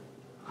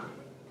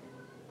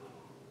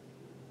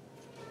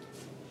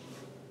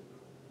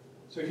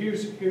 So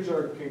here's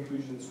our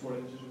conclusion this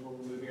morning. This is where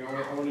we're moving.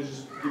 I want to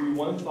just give you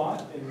one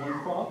thought and one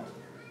prompt.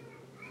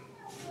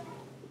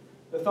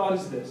 The thought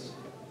is this: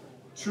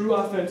 true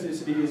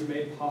authenticity is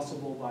made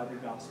possible by the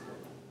gospel.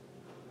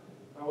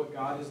 By what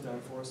God has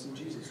done for us in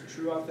Jesus.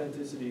 True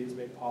authenticity is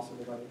made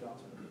possible by the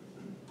gospel.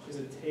 Because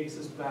it takes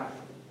us back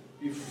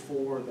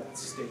before that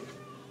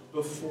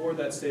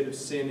state of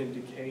sin and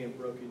decay and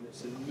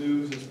brokenness. It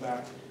moves us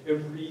back.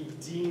 It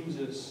redeems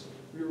us.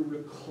 We're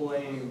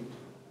reclaimed.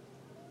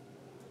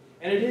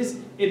 And it is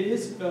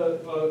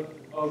a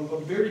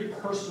very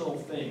personal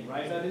thing,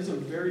 right? That is a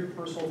very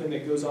personal thing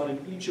that goes on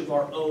in each of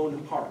our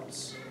own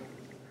hearts.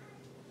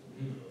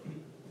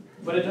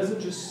 But it doesn't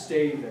just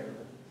stay there.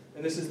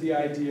 And this is the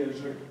idea,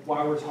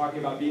 why we're talking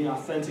about being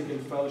authentic in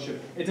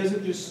fellowship. It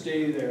doesn't just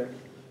stay there.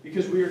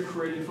 Because we are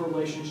created for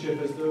relationship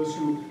as those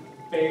who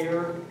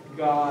bear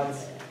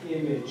God's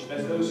image,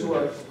 as those who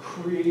are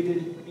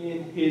created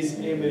in His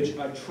image,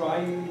 a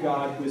triune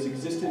God who has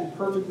existed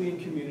perfectly in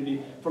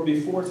community from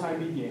before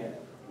time began.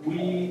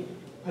 We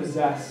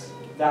possess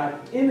that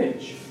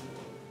image.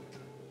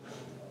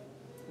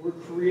 We're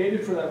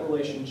created for that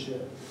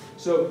relationship.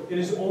 So it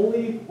is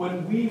only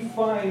when we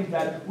find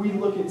that we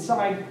look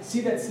inside,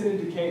 see that sin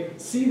and decay,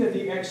 see that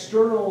the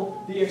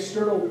external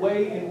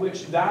way in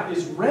which that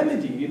is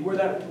remedied, where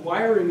that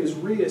wiring is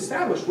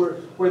reestablished,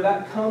 where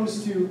that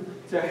comes to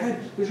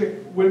head.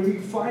 When we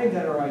find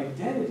that our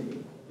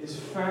identity is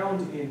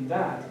found in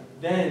that,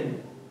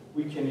 then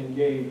we can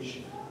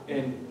engage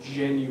in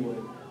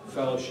genuine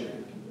fellowship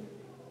and community.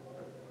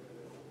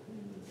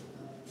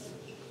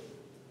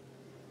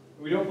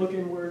 We don't look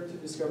inward to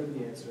discover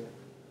the answer.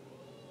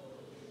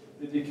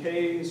 The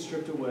decay is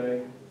stripped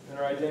away, and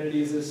our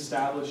identity is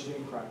established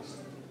in Christ.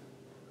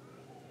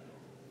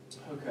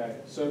 Okay,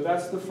 so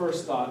that's the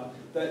first thought,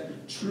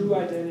 that true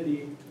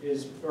identity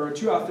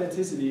true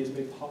authenticity is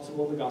made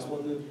possible in the gospel,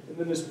 and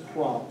then this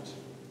prompt.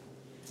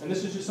 And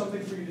this is just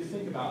something for you to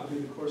think about through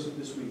the course of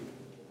this week.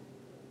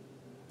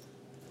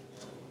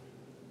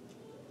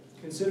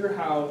 Consider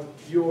how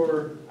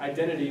your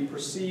identity,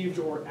 perceived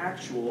or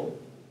actual,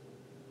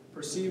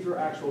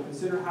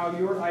 consider how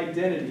your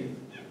identity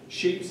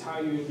shapes how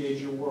you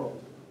engage your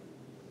world.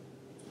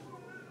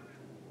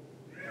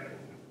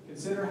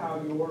 Consider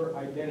how your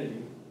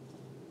identity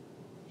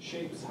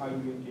shapes how you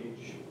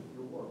engage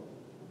your world.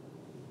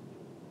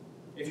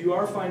 If you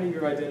are finding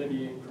your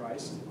identity in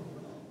Christ,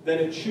 then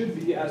it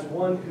should be as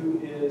one who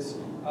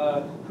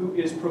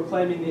is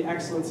proclaiming the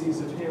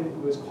excellencies of Him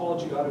who has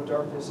called you out of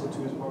darkness into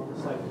His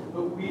marvelous light.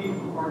 But we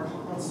are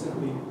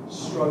constantly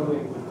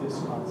struggling with this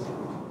concept.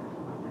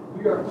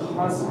 We are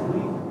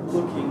constantly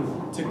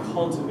looking to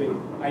cultivate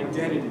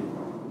identity,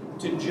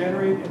 to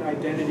generate an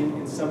identity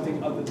in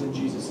something other than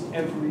Jesus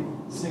every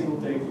single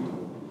day we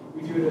do.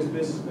 We do it as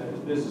businessmen, as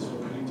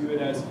businesswomen. We do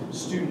it as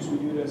students. We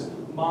do it as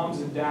moms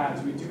and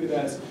dads. We do it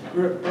as,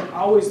 we're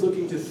always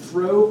looking to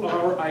throw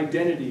our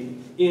identity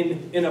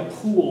in a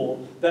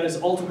pool that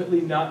is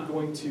ultimately not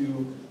going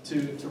to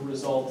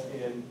result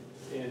in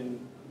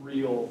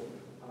real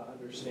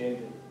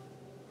understanding.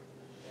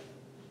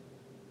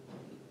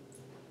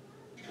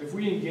 If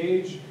we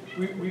engage,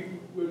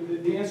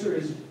 the answer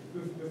is,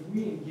 if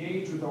we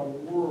engage with our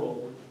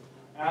world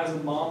as a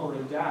mom or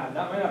a dad,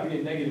 that might not be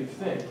a negative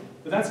thing,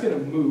 but that's going to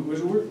move. We're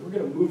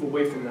going to move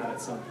away from that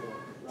at some point,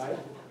 right?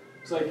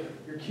 It's like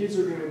your kids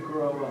are going to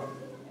grow up.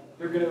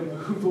 They're going to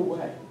move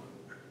away.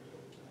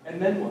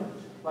 And then what?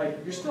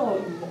 Like, you're still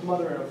a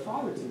mother and a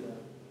father to them,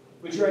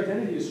 but your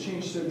identity has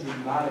changed so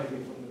dramatically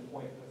from the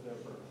point of their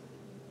birth,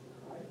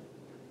 right?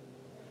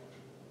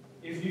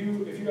 If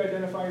you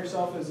identify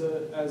yourself as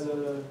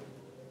a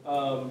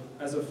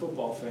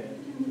football fan,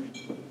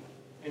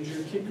 and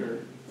your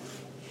kicker,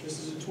 this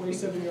is a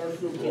 27-yard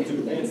field goal to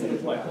advance in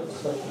the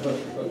playoffs.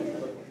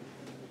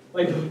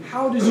 Like,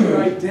 how does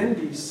your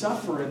identity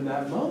suffer in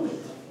that moment?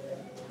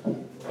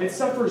 It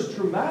suffers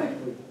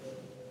dramatically.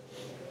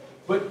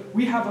 But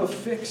we have a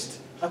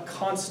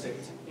constant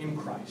in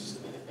Christ.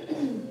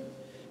 And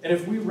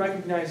if we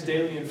recognize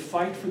daily and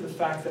fight for the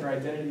fact that our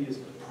identity is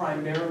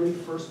primarily,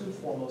 first and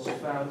foremost,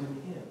 found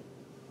in Him,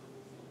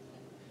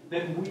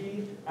 then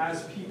we,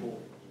 as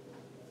people,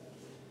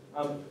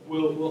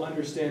 will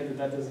understand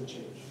that doesn't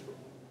change.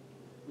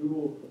 We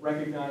will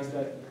recognize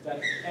that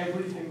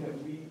everything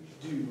that we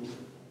do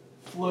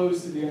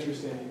flows to the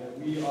understanding that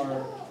we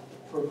are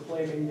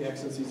proclaiming the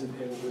excellencies of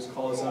Him who has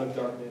called us out of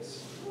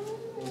darkness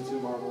into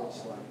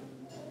marvelous light.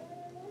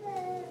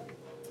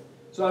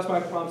 So that's my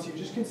prompt to you.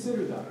 Just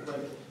consider that.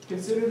 Like,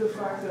 consider the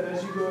fact that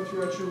as you go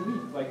throughout your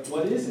week, like,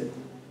 what is it?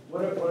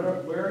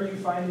 Where are you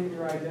finding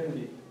your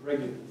identity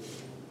regularly?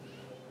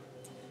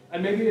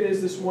 And maybe it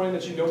is this morning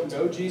that you don't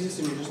know Jesus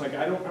and you're just like,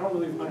 I don't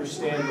really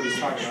understand what he's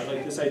talking about.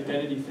 Like this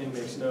identity thing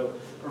makes no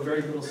or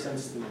very little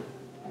sense to me.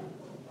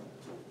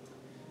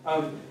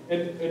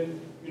 And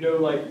you know,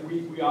 like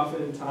we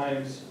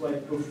oftentimes,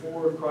 like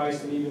before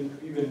Christ and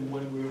even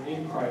when we were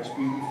in Christ,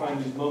 we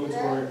find these moments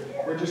where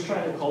we're just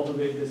trying to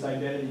cultivate this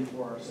identity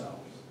for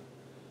ourselves.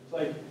 It's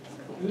like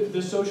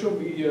the social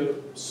media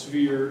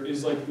sphere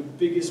is like the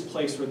biggest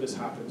place where this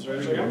happens, right?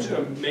 It's like I'm just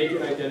gonna make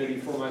an identity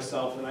for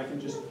myself, and I can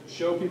just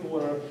show people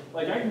what I'm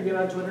like. I can get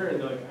on Twitter and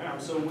they're like, I'm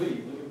so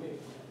witty, look at me,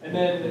 and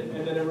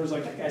then everyone's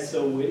like, that guy's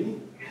so witty,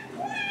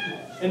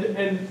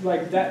 and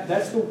like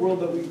that's the world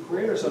that we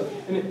create ourselves.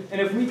 And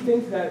if we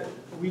think that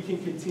we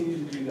can continue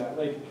to do that,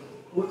 like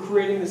we're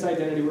creating this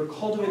identity, we're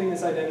cultivating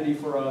this identity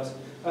for us,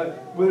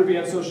 whether it be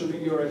on social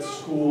media or at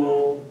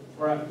school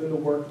or in the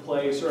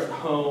workplace or at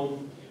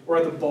home, or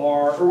at the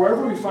bar, or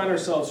wherever we find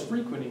ourselves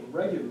frequenting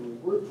regularly,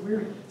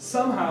 we're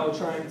somehow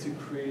trying to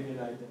create an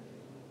identity.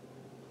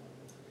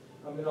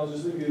 And I'll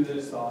just leave you with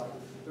this thought.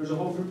 There's a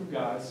whole group of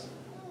guys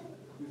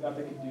who thought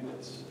they could do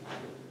this.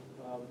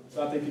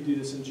 Thought they could do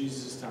this in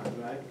Jesus' time,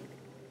 right?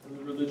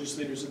 The religious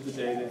leaders of the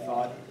day, they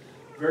thought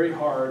very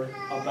hard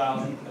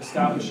about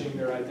establishing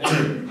their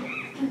identity.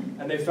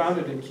 And they found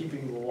it in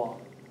keeping the law.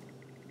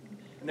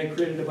 And they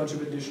created a bunch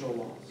of additional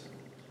laws.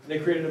 And they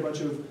created a bunch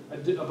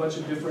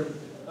of different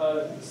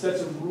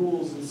sets of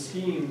rules and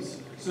schemes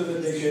so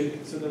that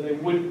they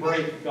wouldn't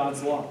break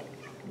God's law,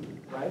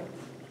 right?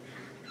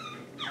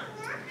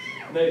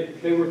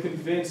 They were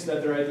convinced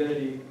that their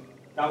identity,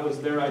 that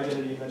was their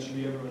identity, and that should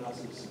be everyone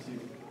else's too.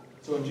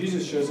 So when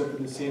Jesus shows up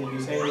in the scene and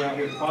he's hanging out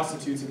with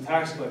prostitutes and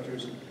tax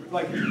collectors,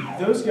 like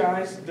those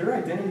guys, their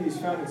identity is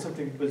found in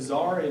something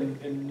bizarre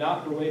and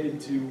not related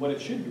to what it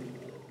should be.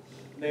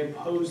 And they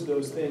imposed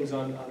those things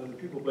on other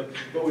people. But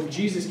when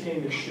Jesus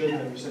came and showed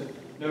them, he said,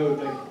 no,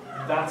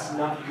 like, that's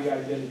not the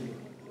identity.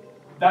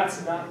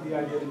 That's not the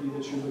identity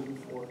that you're looking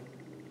for.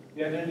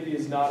 The identity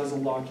is not as a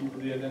law keeper.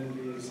 The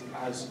identity is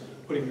as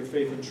putting your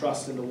faith and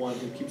trust in the one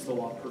who keeps the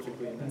law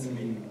perfectly, and that's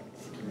me.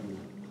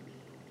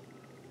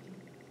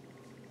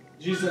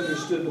 Jesus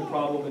understood the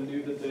problem and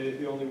knew that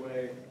the only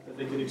way that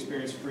they could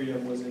experience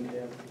freedom was in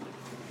him.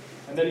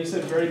 And then he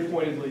said very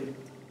pointedly,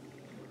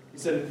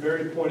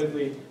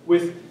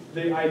 with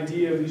the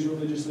idea of these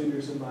religious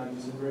leaders in mind,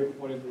 he said very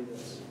pointedly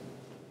this: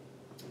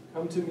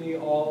 come to me,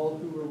 all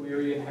who are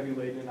weary and heavy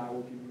laden, and I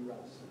will give you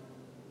rest.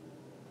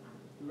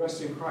 We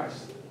rest in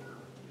Christ.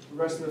 We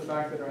rest in the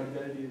fact that our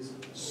identity is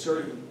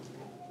certain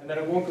and that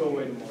it won't go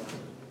away tomorrow.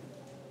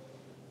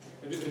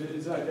 It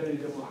is an identity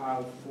that we'll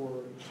have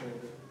for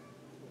eternity.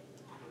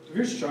 If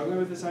you're struggling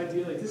with this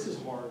idea, like this is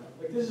hard.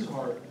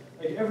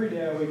 Like every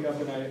day I wake up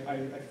and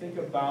I think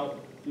about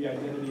the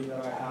identity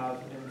that I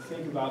have and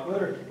think about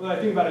whether I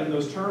think about it in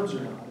those terms or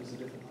not is a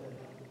different thing.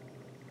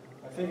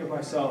 I think of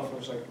myself and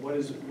it's like, what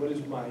is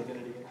my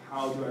identity and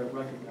how do I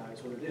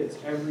recognize what it is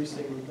every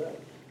single day?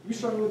 If you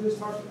struggle with this,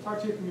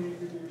 talk to your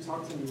community leaders,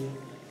 talk to me,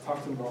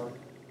 talk to Mark.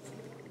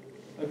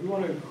 Like we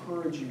want to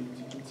encourage you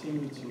to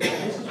continue to. And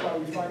this is why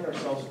we find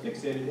ourselves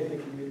fixated in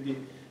the community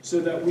so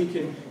that we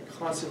can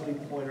constantly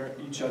point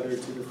each other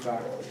to the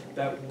fact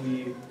that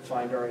we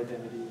find our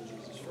identity in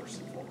Jesus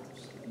first and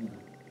foremost.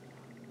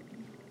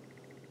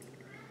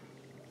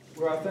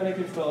 We're authentic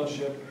in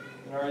fellowship,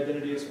 and our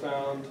identity is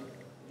found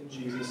in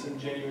Jesus, and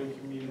genuine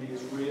community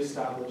is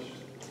reestablished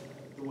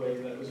the way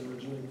that it was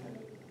originally